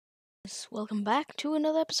Welcome back to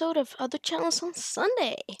another episode of Other Channels on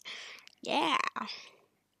Sunday. Yeah.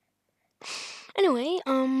 Anyway,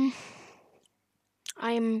 I'm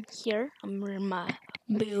here. I'm wearing my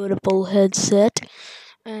beautiful headset,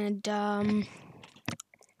 and I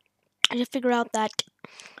just figured out that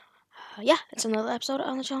yeah, it's another episode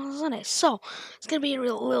on the channel on Sunday. So it's gonna be a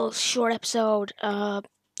real little short episode.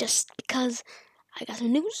 Just because I got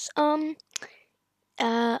some news.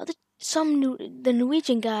 The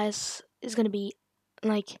Norwegian guys is gonna be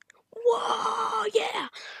like, whoa, yeah,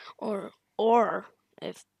 or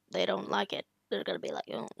if they don't like it, they're gonna be like,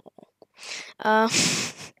 oh. Uh,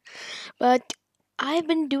 but I've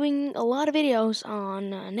been doing a lot of videos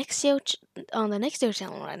on on the Nexio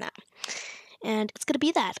channel right now, and it's gonna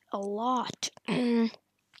be that a lot. I'm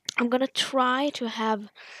gonna try to have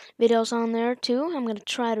videos on there too. I'm gonna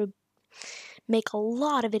try to make a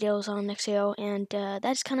lot of videos on Nexio, and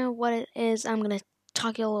that's kind of what it is. I'm gonna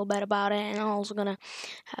talk a little bit about it, and I'm also gonna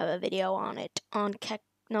have a video on it on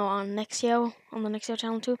on Nexio, on the Nexio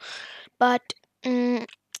channel too. But um,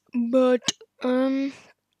 but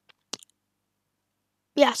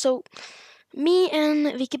yeah. So me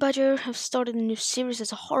and Vicky Badger have started a new series.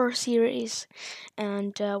 It's a horror series,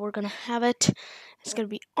 and we're gonna have it. It's gonna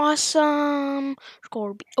be awesome. It's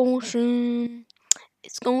gonna be awesome.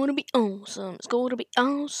 It's going to be awesome. It's going to be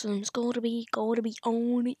awesome. It's going to be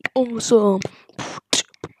only awesome.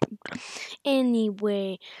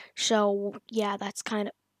 Anyway, so yeah, that's kind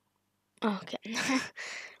of okay.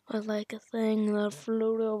 Was like a thing that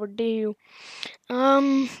flew over you.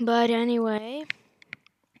 But anyway,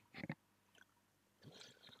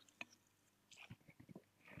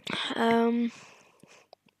 um,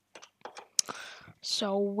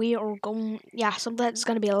 so we are going. Yeah, so there's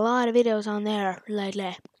gonna be a lot of videos on there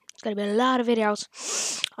lately. It's gonna be a lot of videos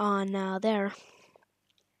on there.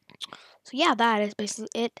 So yeah, that is basically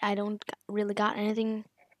it. I don't really got anything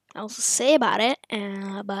else to say about it.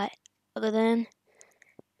 But other than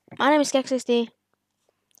my name is Kex60,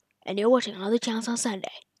 and you're watching Other Channels on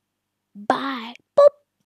Sunday. Bye. Boop.